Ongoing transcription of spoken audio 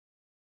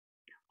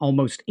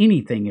almost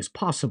anything is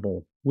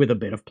possible with a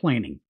bit of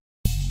planning.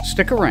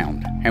 Stick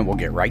around and we'll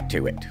get right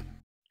to it.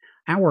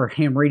 Our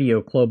ham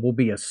radio club will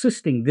be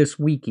assisting this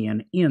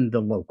weekend in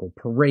the local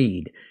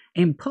parade,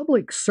 and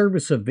public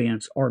service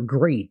events are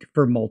great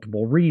for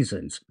multiple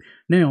reasons.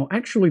 Now,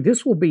 actually,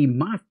 this will be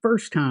my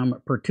first time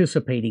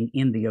participating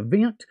in the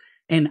event,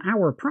 and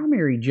our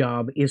primary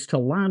job is to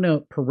line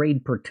up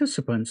parade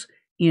participants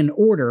in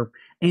order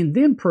and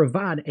then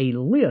provide a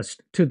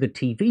list to the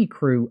TV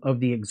crew of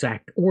the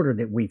exact order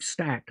that we've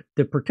stacked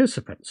the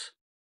participants.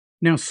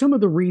 Now, some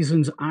of the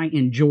reasons I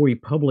enjoy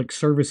public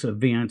service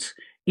events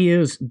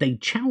is they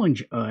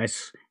challenge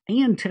us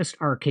and test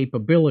our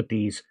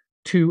capabilities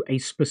to a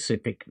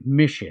specific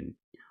mission,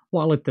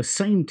 while at the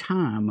same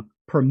time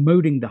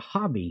promoting the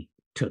hobby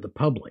to the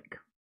public.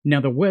 Now,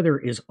 the weather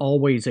is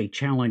always a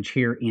challenge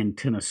here in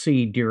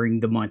Tennessee during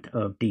the month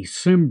of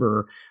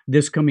December.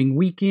 This coming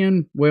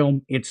weekend,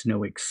 well, it's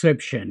no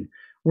exception.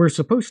 We're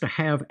supposed to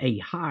have a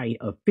high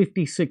of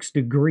 56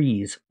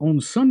 degrees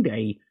on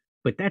Sunday,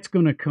 but that's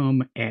going to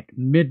come at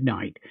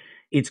midnight.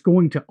 It's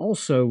going to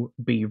also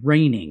be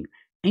raining,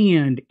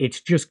 and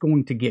it's just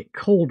going to get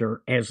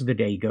colder as the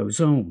day goes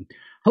on.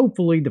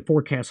 Hopefully the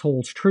forecast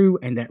holds true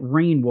and that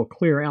rain will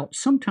clear out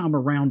sometime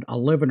around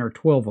 11 or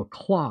 12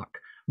 o'clock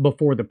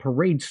before the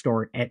parade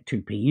start at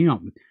 2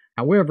 p.m.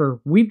 However,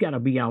 we've got to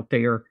be out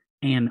there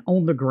and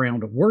on the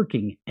ground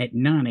working at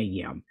 9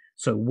 a.m.,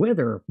 so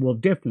weather will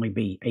definitely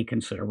be a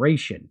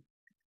consideration.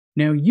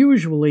 Now,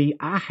 usually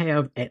I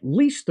have at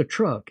least the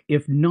truck,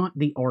 if not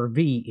the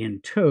RV, in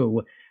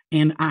tow,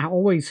 and I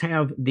always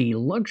have the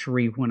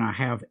luxury when I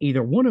have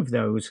either one of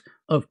those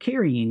of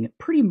carrying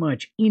pretty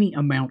much any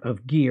amount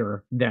of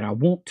gear that I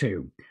want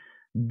to.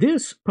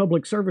 This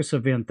public service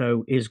event,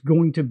 though, is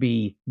going to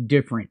be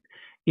different.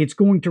 It's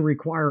going to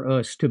require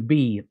us to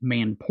be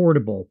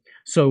man-portable,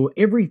 so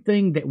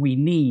everything that we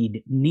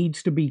need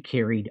needs to be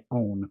carried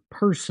on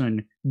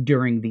person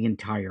during the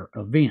entire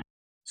event.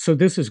 So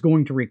this is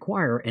going to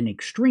require an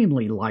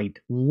extremely light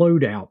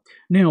loadout.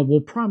 Now,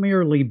 we'll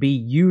primarily be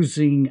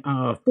using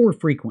 4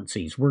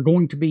 frequencies. We're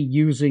going to be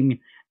using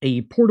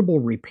a portable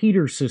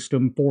repeater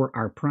system for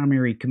our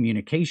primary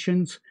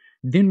communications.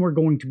 Then we're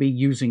going to be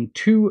using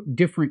 2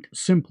 different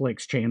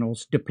simplex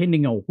channels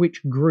depending on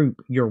which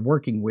group you're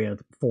working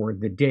with for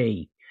the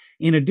day.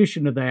 In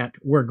addition to that,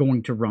 we're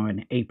going to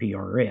run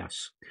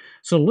APRS.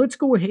 So let's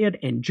go ahead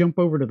and jump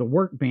over to the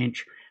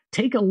workbench,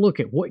 take a look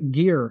at what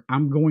gear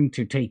I'm going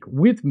to take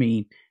with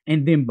me,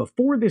 and then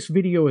before this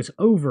video is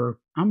over,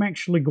 I'm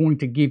actually going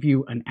to give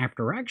you an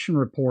after-action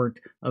report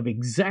of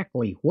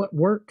exactly what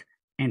worked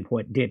and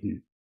what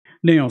didn't.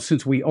 Now,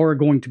 since we are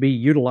going to be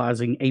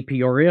utilizing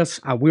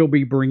APRS, I will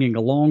be bringing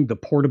along the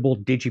portable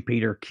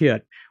Digipeater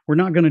kit. We're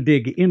not going to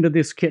dig into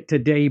this kit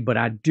today, but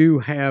I do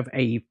have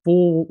a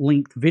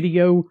full-length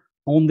video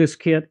on this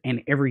kit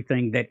and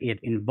everything that it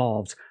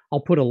involves. I'll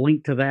put a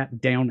link to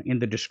that down in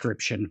the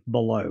description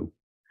below.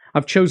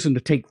 I've chosen to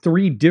take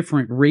 3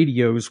 different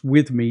radios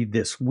with me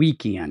this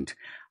weekend.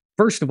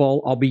 First of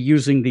all, I'll be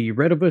using the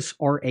Retevis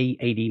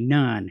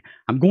RA89.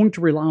 I'm going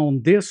to rely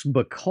on this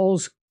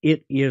because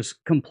it is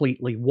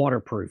completely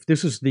waterproof.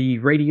 This is the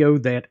radio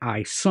that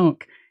I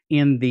sunk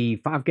in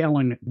the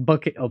 5-gallon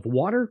bucket of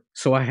water,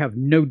 so I have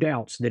no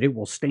doubts that it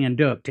will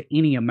stand up to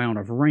any amount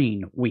of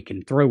rain we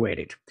can throw at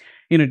it.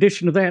 In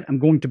addition to that, I'm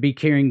going to be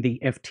carrying the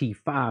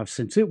FT5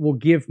 since it will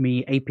give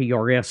me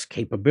APRS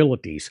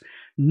capabilities.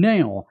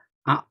 Now,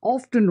 I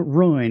often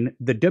run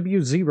the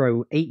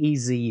W0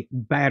 AEZ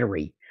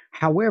battery.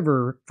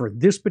 However, for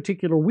this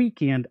particular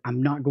weekend,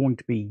 I'm not going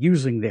to be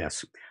using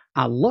this.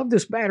 I love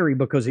this battery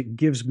because it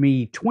gives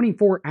me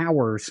 24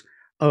 hours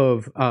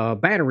of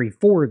battery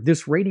for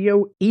this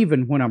radio,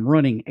 even when I'm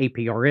running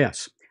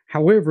APRS.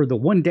 However, the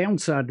one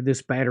downside to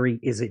this battery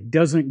is it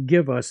doesn't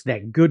give us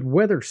that good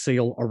weather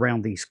seal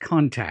around these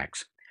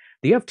contacts.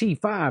 The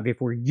FT5, if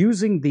we're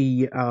using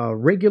the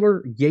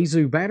regular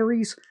Yaesu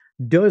batteries,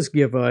 does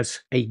give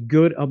us a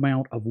good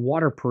amount of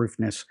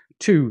waterproofness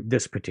to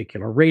this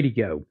particular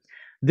radio.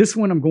 This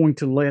one, I'm going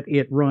to let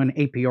it run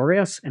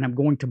APRS, and I'm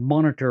going to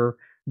monitor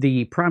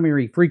the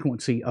primary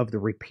frequency of the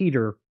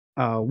repeater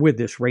with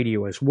this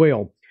radio as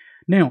well.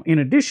 Now, in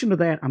addition to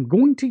that, I'm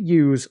going to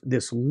use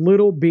this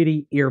little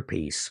bitty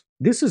earpiece.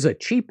 This is a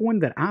cheap one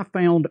that I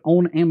found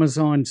on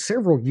Amazon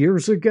several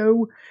years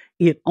ago.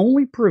 It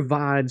only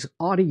provides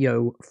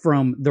audio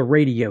from the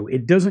radio.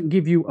 It doesn't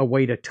give you a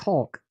way to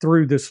talk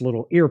through this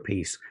little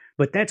earpiece,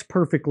 but that's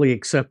perfectly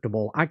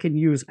acceptable. I can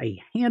use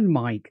a hand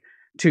mic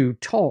to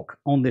talk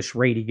on this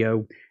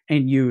radio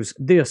and use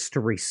this to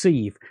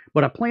receive,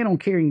 but I plan on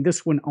carrying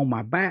this one on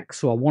my back,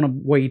 so I want a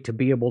way to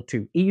be able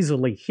to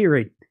easily hear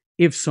it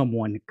if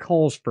someone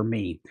calls for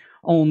me.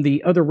 On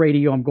the other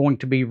radio, I'm going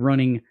to be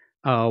running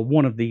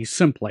one of the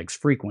simplex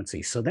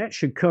frequencies, so that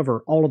should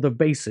cover all of the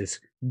bases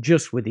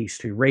just with these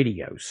 2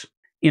 radios.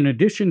 In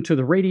addition to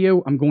the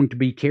radio, I'm going to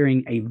be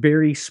carrying a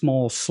very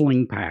small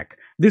sling pack.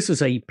 This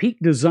is a Peak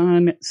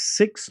Design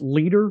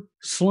 6-liter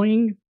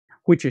sling,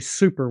 which is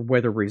super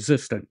weather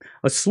resistant.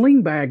 A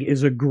sling bag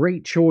is a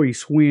great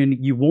choice when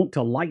you want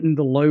to lighten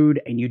the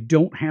load and you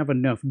don't have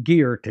enough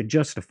gear to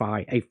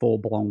justify a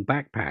full-blown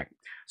backpack.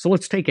 So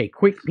let's take a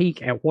quick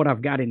peek at what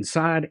I've got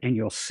inside, and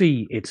you'll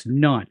see it's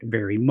not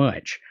very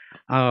much.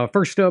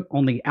 First up,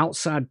 on the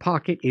outside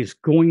pocket is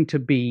going to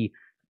be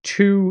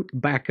 2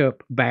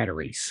 backup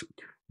batteries.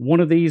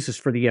 One of these is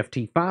for the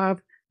FT5,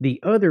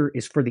 the other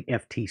is for the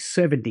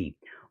FT70.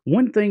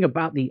 One thing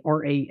about the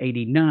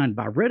RA89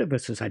 by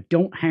Retevis is I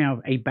don't have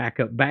a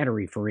backup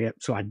battery for it,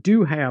 so I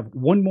do have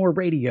one more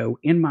radio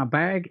in my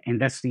bag, and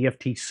that's the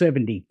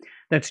FT70.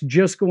 That's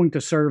just going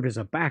to serve as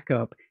a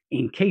backup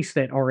in case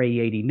that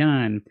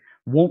RA89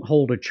 won't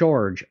hold a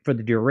charge for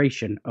the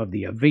duration of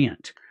the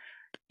event.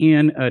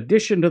 In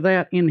addition to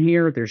that, in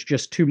here, there's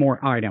just 2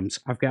 more items.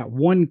 I've got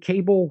one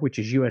cable, which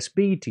is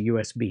USB to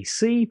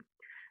USB-C,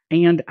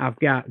 and I've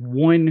got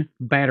 1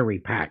 battery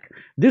pack.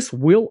 This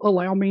will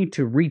allow me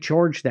to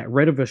recharge that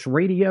Retevis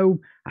radio.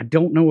 I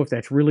don't know if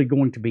that's really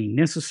going to be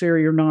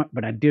necessary or not,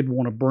 but I did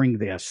want to bring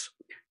this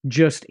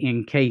just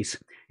in case.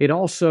 It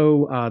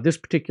also, this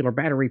particular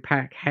battery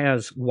pack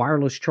has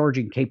wireless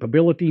charging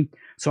capability,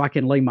 so I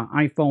can lay my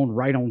iPhone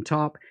right on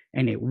top,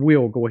 and it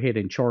will go ahead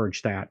and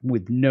charge that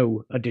with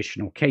no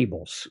additional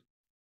cables.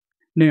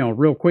 Now,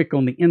 real quick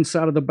on the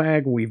inside of the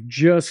bag, we've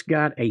just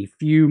got a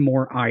few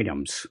more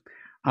items.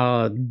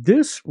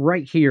 This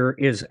right here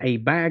is a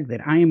bag that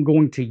I am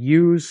going to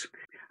use.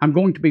 I'm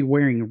going to be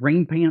wearing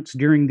rain pants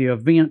during the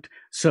event,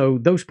 so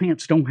those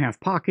pants don't have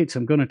pockets.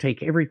 I'm going to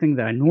take everything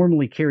that I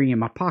normally carry in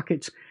my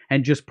pockets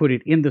and just put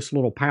it in this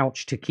little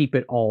pouch to keep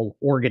it all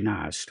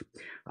organized.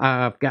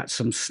 I've got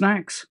some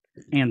snacks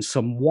and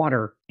some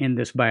water in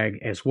this bag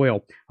as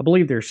well. I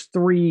believe there's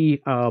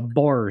 3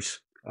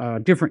 bars,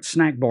 different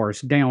snack bars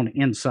down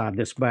inside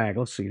this bag.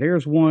 Let's see,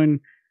 there's 1.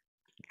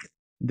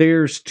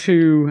 There's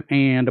 2,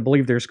 and I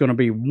believe there's going to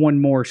be 1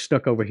 more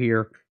stuck over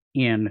here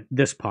in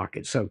this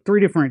pocket. So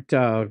 3 different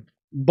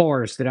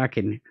bars that I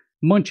can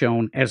munch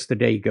on as the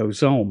day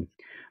goes on.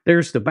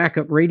 There's the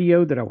backup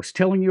radio that I was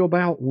telling you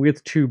about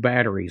with 2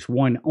 batteries,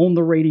 1 on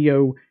the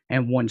radio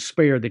and 1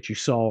 spare that you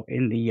saw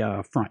in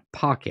the front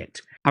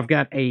pocket. I've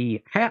got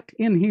a hat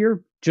in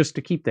here just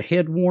to keep the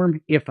head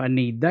warm if I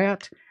need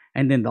that.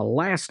 And then the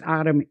last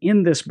item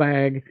in this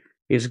bag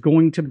is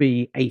going to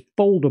be a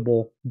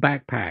foldable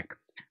backpack.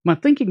 My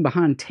thinking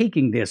behind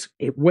taking this,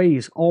 it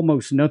weighs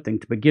almost nothing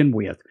to begin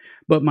with,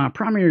 but my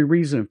primary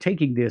reason of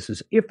taking this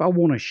is if I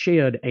want to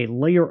shed a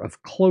layer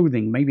of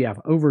clothing, maybe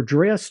I've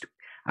overdressed,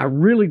 I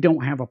really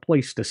don't have a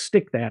place to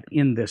stick that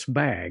in this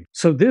bag.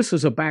 So this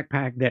is a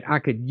backpack that I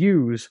could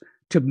use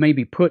to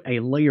maybe put a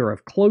layer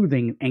of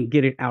clothing and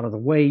get it out of the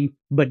way,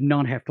 but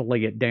not have to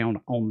lay it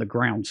down on the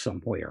ground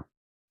somewhere.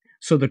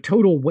 So the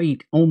total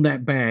weight on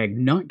that bag,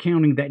 not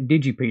counting that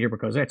digipeater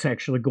because that's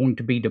actually going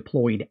to be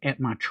deployed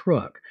at my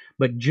truck,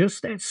 but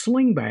just that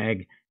sling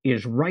bag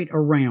is right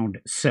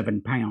around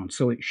 7 pounds.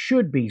 So it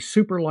should be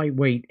super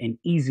lightweight and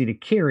easy to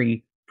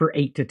carry for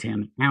 8 to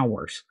 10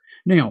 hours.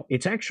 Now,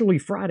 it's actually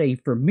Friday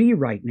for me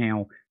right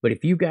now, but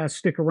if you guys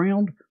stick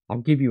around, I'll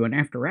give you an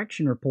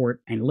after-action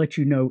report and let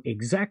you know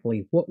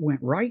exactly what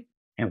went right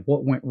and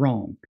what went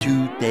wrong.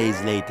 2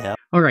 days later.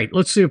 All right,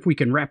 let's see if we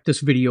can wrap this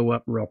video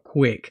up real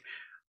quick.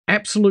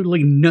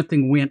 Absolutely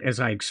nothing went as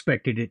I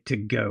expected it to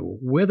go.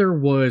 Weather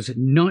was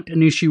not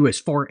an issue as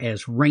far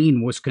as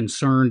rain was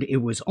concerned.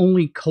 It was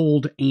only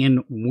cold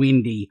and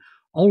windy.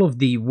 All of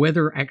the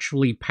weather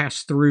actually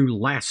passed through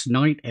last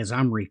night as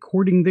I'm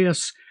recording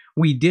this.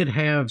 We did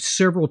have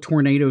several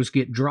tornadoes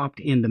get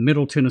dropped in the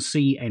Middle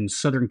Tennessee and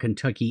Southern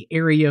Kentucky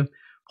area.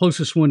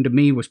 Closest one to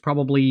me was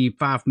probably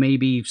 5,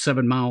 maybe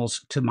 7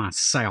 miles to my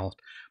south,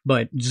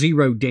 but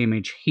 0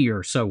 damage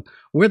here. So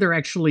weather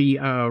actually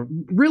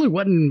really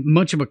wasn't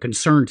much of a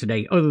concern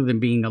today other than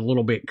being a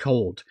little bit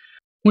cold.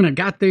 When I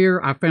got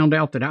there, I found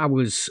out that I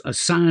was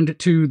assigned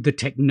to the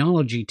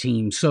technology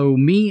team. So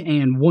me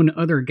and one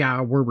other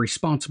guy were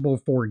responsible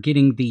for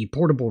getting the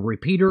portable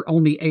repeater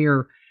on the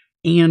air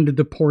and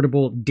the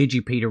portable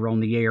digipeater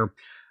on the air.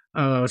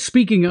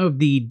 Speaking of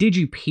the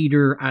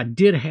digipeater, I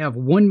did have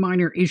one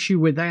minor issue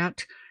with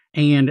that,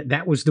 and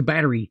that was the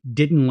battery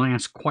didn't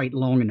last quite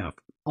long enough.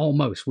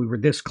 Almost. We were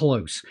this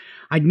close.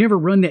 I'd never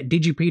run that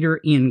digipeater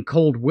in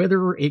cold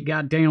weather. It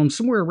got down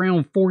somewhere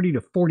around 40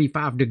 to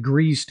 45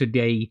 degrees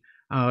today.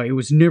 It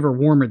was never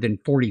warmer than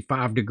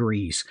 45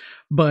 degrees.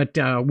 But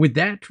with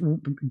that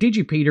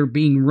digipeater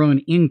being run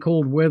in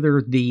cold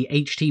weather, the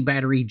HT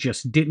battery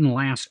just didn't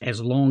last as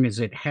long as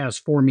it has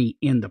for me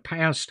in the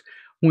past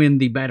when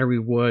the battery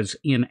was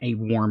in a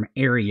warm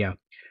area.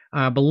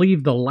 I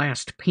believe the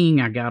last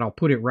ping I got, I'll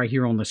put it right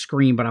here on the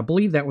screen, but I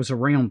believe that was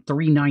around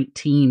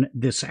 3:19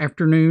 this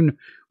afternoon.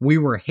 We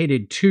were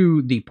headed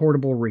to the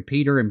portable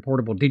repeater and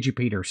portable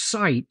digipeater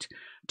site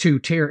to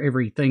tear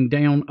everything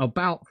down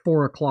about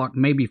 4 o'clock,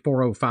 maybe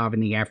 4:05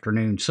 in the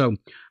afternoon. So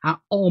I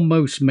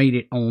almost made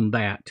it on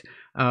that.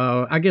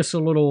 I guess a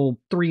little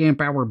 3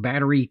 amp hour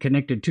battery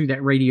connected to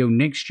that radio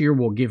next year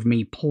will give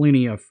me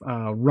plenty of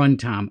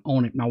runtime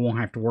on it, and I won't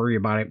have to worry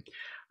about it.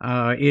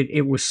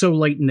 It was so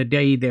late in the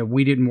day that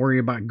we didn't worry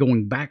about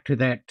going back to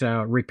that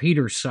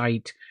repeater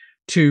site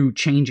to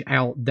change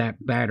out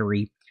that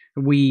battery.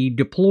 We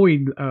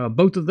deployed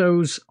both of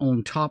those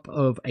on top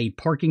of a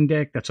parking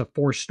deck. That's a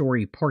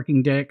 4-story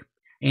parking deck,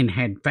 and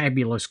had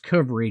fabulous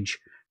coverage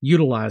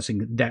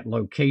utilizing that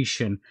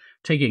location.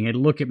 Taking a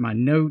look at my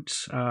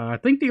notes, I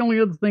think the only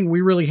other thing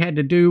we really had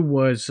to do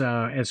was,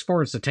 as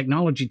far as the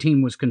technology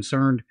team was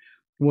concerned,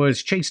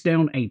 was chase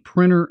down a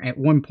printer at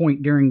one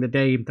point during the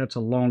day. That's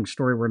a long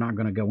story we're not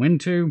going to go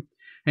into.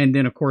 And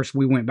then, of course,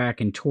 we went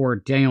back and tore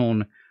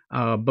down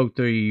both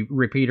the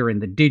repeater and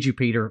the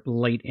digipeater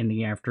late in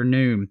the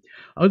afternoon.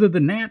 Other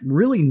than that,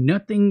 really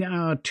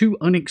nothing too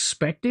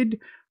unexpected.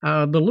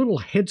 The little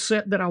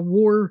headset that I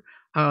wore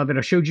that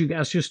I showed you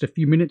guys just a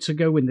few minutes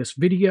ago in this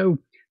video,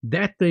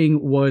 that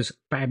thing was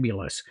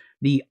fabulous.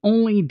 The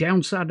only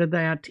downside of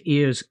that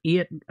is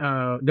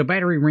the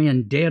battery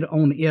ran dead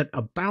on it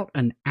about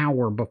an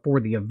hour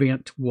before the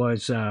event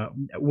was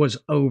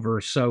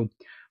over. So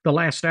the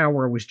last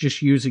hour I was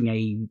just using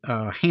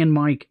a hand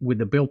mic with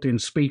the built-in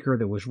speaker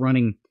that was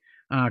running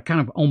kind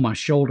of on my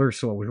shoulder,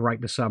 so it was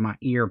right beside my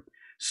ear.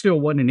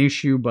 Still wasn't an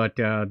issue, but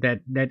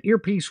that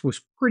earpiece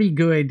was pretty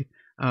good.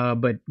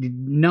 But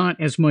not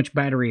as much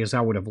battery as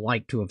I would have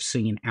liked to have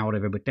seen out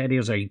of it. But that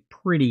is a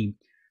pretty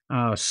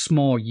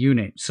small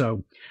unit.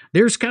 So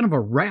there's kind of a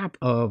wrap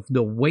of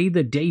the way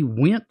the day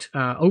went.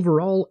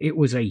 Overall, it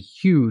was a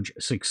huge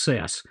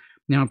success.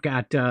 Now I've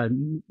got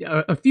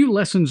a few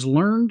lessons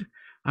learned,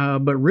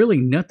 but really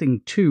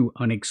nothing too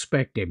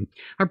unexpected.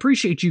 I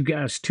appreciate you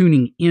guys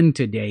tuning in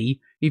today.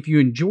 If you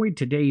enjoyed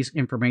today's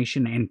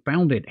information and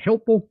found it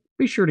helpful,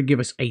 be sure to give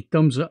us a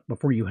thumbs up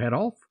before you head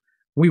off.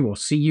 We will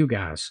see you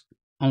guys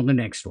on the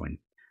next one.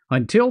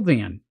 Until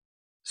then,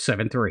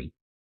 7-3.